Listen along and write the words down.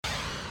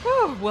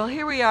Whew, well,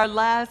 here we are,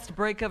 last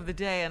break of the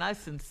day, and I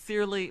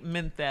sincerely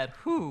meant that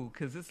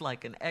because it's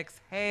like an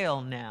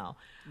exhale now.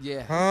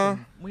 Yeah. Huh?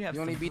 We have You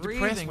some only be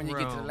breathing depressed when you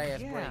get to the room.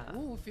 last Yeah.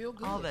 break. Ooh, feel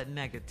good. All that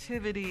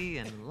negativity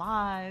and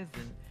lies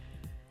and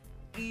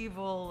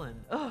evil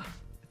and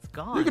it's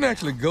gone. You can now.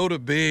 actually go to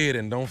bed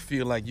and don't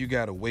feel like you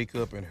got to wake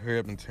up and hurry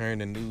up and turn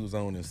the news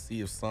on and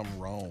see if something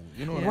wrong.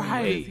 You know what I mean? What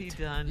has Right. he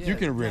done? You can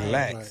today?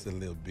 relax a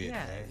little bit.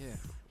 Yes. Man. Yeah.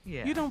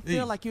 Yeah. You don't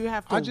feel Jeez. like you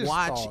have I to just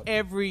watch thought-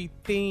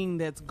 everything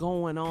that's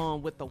going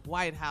on with the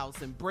White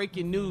House and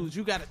breaking news.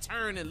 You got to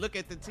turn and look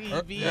at the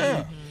TV.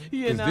 Yeah.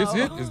 You Is know? this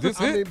it? Is this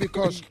I it? mean,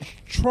 because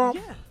Trump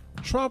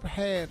Yeah.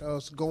 had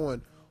us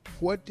going,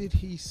 what did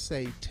he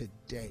say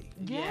today?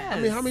 Yes. I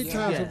mean, how many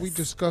times have we Yes.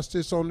 discussed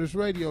this on this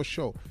radio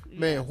show?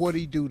 Man, what did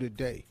he do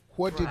today?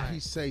 What did he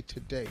Right. say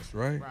today? That's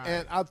right.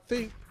 And I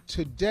think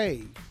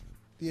today,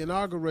 the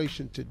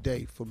inauguration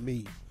today for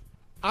me,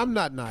 I'm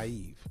not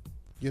naive.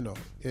 You know,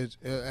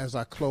 as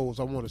I close,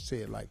 I want to say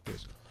it like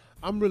this.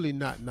 I'm really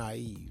not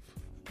naive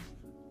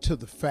to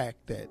the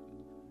fact that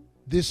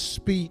this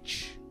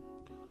speech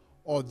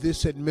or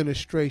this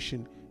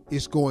administration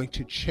is going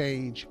to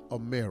change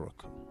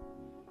America.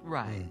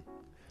 Right.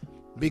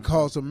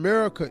 Because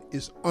America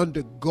is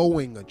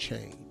undergoing a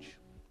change.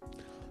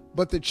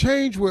 But the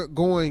change we're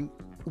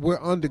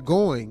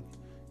undergoing,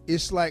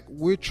 it's like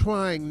we're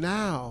trying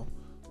now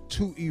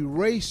to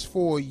erase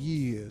 4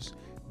 years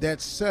that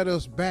set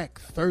us back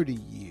 30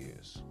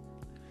 years.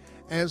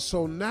 And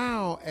so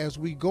now as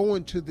we go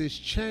into this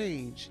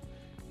change,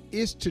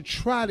 it's to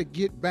try to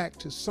get back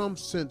to some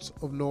sense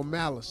of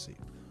normalcy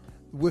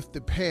with the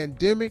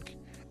pandemic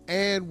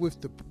and with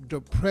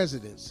the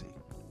presidency.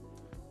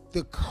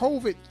 The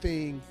COVID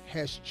thing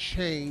has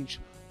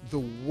changed the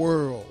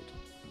world.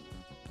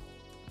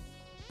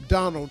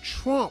 Donald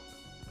Trump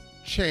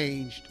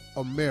changed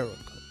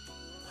America.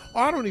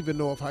 I don't even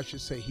know if I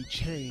should say he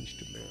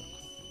changed America.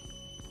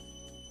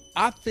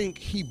 I think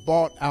he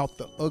bought out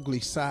the ugly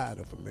side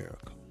of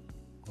America.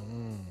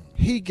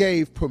 He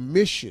gave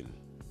permission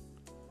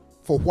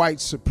for white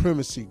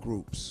supremacy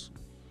groups,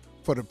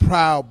 for the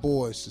Proud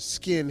Boys, the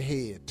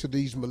skinhead, to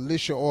these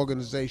militia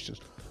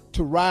organizations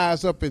to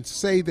rise up and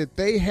say that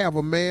they have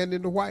a man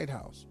in the White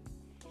House.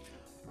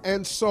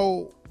 And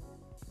so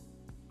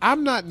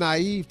I'm not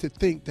naive to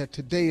think that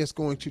today is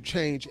going to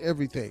change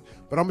everything.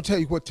 But I'm going to tell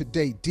you what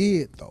today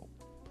did, though.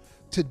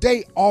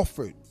 Today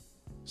offered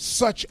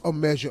such a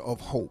measure of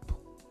hope.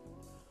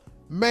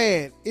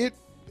 Man,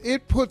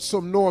 it put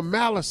some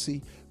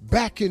normalcy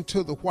back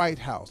into the White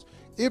House.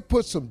 It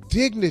put some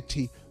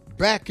dignity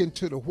back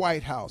into the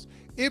White House.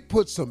 It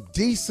put some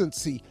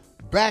decency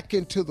back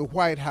into the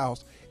White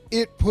House.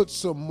 It put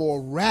some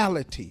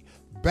morality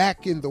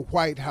back in the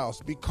White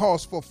House,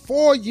 because for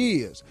 4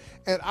 years,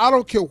 and I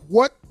don't care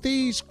what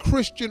these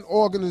Christian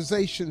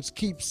organizations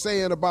keep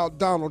saying about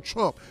Donald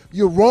Trump,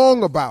 you're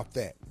wrong about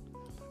that.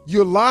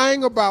 You're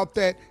lying about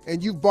that,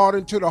 and you've bought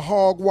into the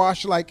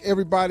hogwash like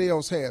everybody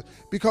else has.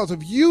 Because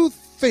if you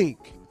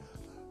think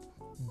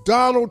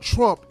Donald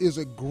Trump is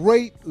a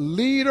great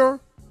leader,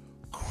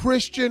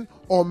 Christian,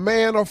 or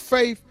man of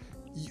faith,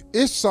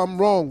 it's something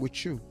wrong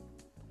with you.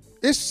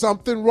 It's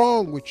something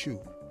wrong with you.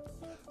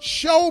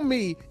 Show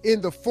me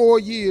in the 4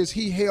 years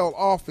he held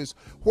office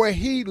where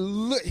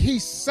he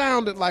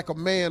sounded like a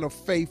man of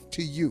faith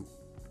to you.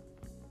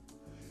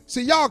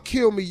 See, y'all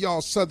kill me,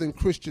 y'all Southern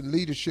Christian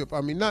leadership.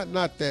 I mean, not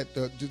that,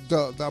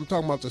 I'm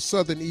talking about the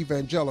Southern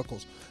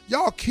evangelicals.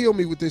 Y'all kill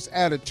me with this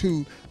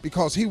attitude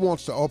because he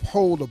wants to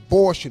uphold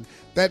abortion.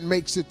 That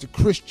makes it the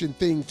Christian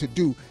thing to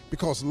do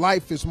because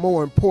life is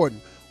more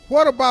important.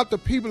 What about the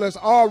people that's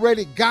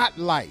already got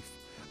life?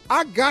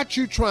 I got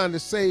you trying to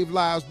save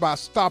lives by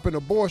stopping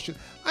abortion.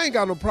 I ain't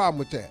got no problem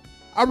with that.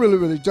 I really,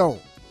 really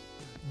don't.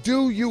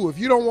 Do you? If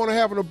you don't want to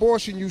have an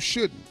abortion, you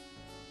shouldn't.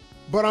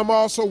 But I'm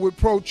also with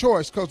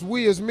pro-choice because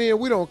we as men,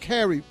 we don't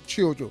carry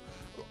children.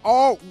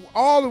 All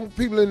the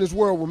people in this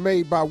world were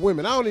made by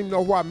women. I don't even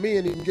know why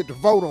men even get to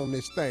vote on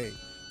this thing.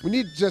 We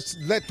need to just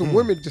let the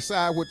women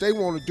decide what they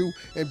want to do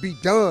and be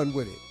done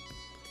with it.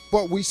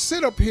 But we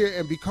sit up here,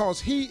 and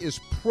because he is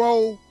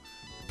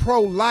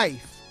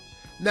pro-life,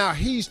 now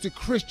he's the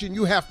Christian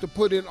you have to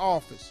put in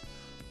office.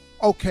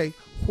 Okay,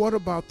 what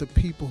about the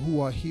people who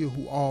are here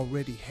who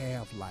already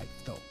have life,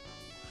 though?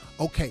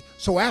 Okay,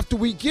 so after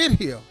we get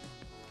here,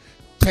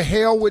 to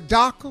hell with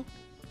DACA.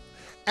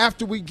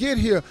 After we get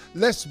here,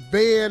 let's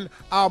ban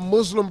our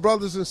Muslim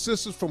brothers and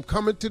sisters from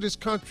coming to this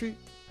country.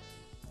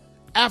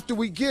 After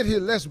we get here,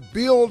 let's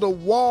build a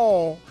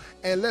wall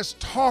and let's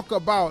talk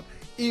about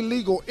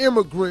illegal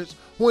immigrants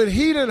when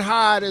he done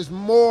hired as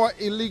more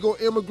illegal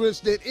immigrants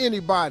than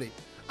anybody.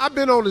 I've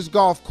been on his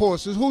golf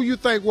courses. Who you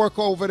think work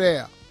over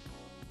there?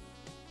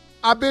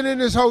 I've been in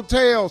his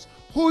hotels.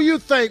 Who you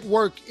think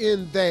work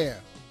in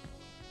there?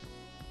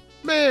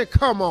 Man,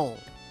 come on.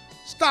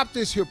 Stop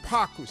this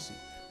hypocrisy.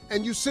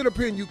 And you sit up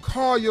here and you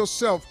call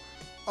yourself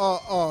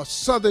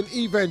Southern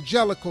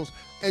evangelicals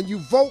and you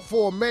vote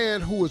for a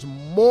man who is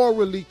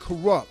morally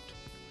corrupt.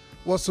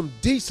 Well, some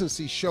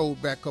decency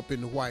showed back up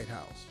in the White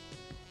House.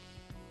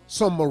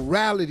 Some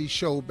morality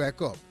showed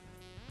back up.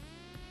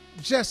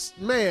 just,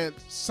 man,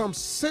 some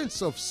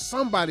sense of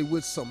somebody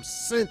with some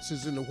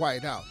senses in the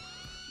White House.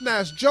 Now,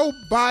 is Joe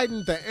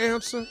Biden the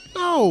answer?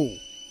 No.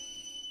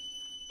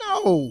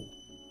 No.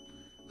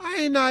 I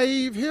ain't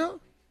naive here.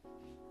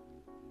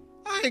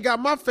 I ain't got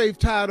my faith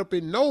tied up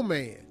in no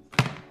man.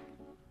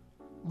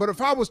 But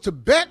if I was to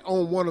bet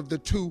on one of the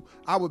two,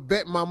 I would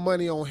bet my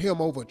money on him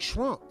over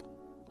Trump,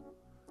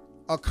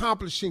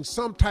 accomplishing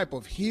some type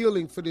of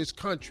healing for this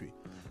country.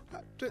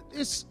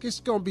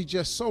 It's going to be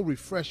just so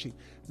refreshing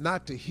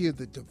not to hear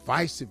the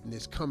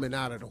divisiveness coming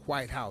out of the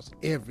White House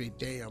every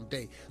damn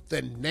day.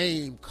 The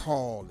name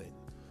calling,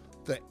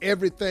 the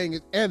everything,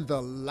 and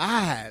the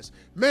lies.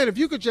 Man, if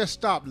you could just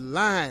stop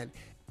lying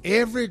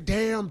every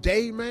damn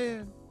day,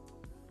 man.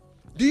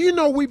 Do you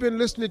know we've been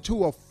listening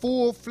to a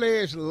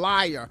full-fledged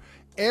liar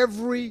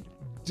every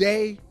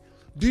day?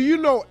 Do you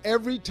know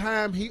every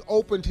time he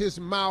opened his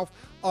mouth,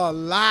 a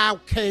lie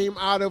came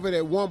out of it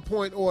at one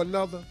point or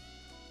another?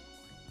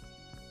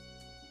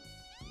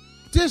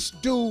 This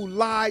dude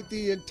lied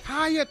the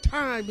entire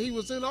time he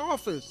was in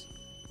office.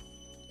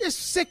 It's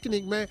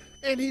sickening, man.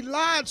 And he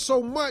lied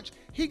so much,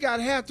 he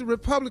got half the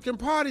Republican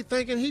Party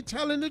thinking he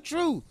telling the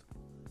truth.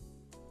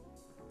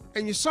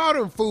 And you saw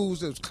them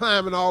fools that was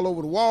climbing all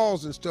over the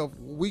walls and stuff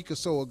a week or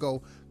so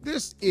ago.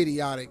 This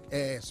idiotic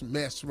ass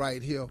mess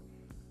right here.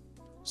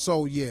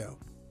 So yeah,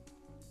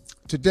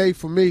 today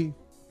for me,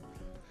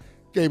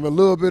 gave me a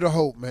little bit of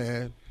hope,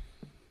 man.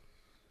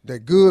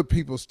 That good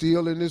people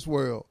still in this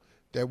world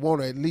that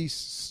want to at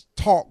least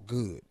talk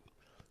good.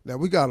 Now,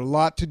 we got a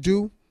lot to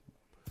do,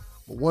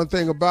 but one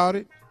thing about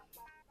it,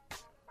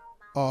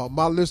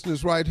 my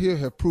listeners right here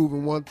have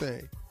proven one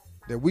thing,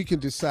 that we can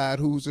decide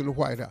who's in the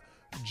White House.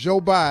 Joe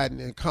Biden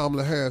and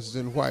Kamala Harris is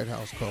in the White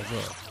House comes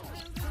up.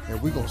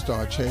 And we're going to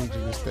start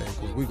changing this thing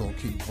because we're going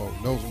to keep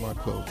voting. Those are my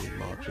closing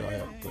remarks. Y'all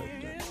have a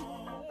great day.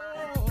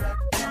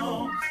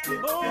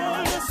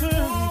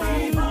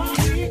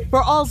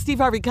 For all Steve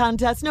Harvey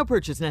contests, no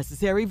purchase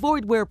necessary,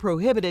 void where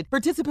prohibited.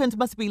 Participants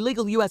must be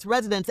legal U.S.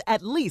 residents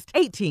at least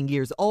 18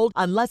 years old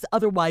unless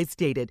otherwise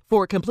stated.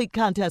 For complete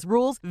contest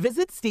rules,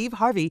 visit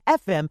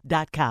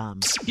SteveHarveyFM.com.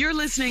 You're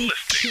listening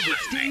to the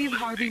Steve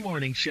Harvey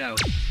Morning Show.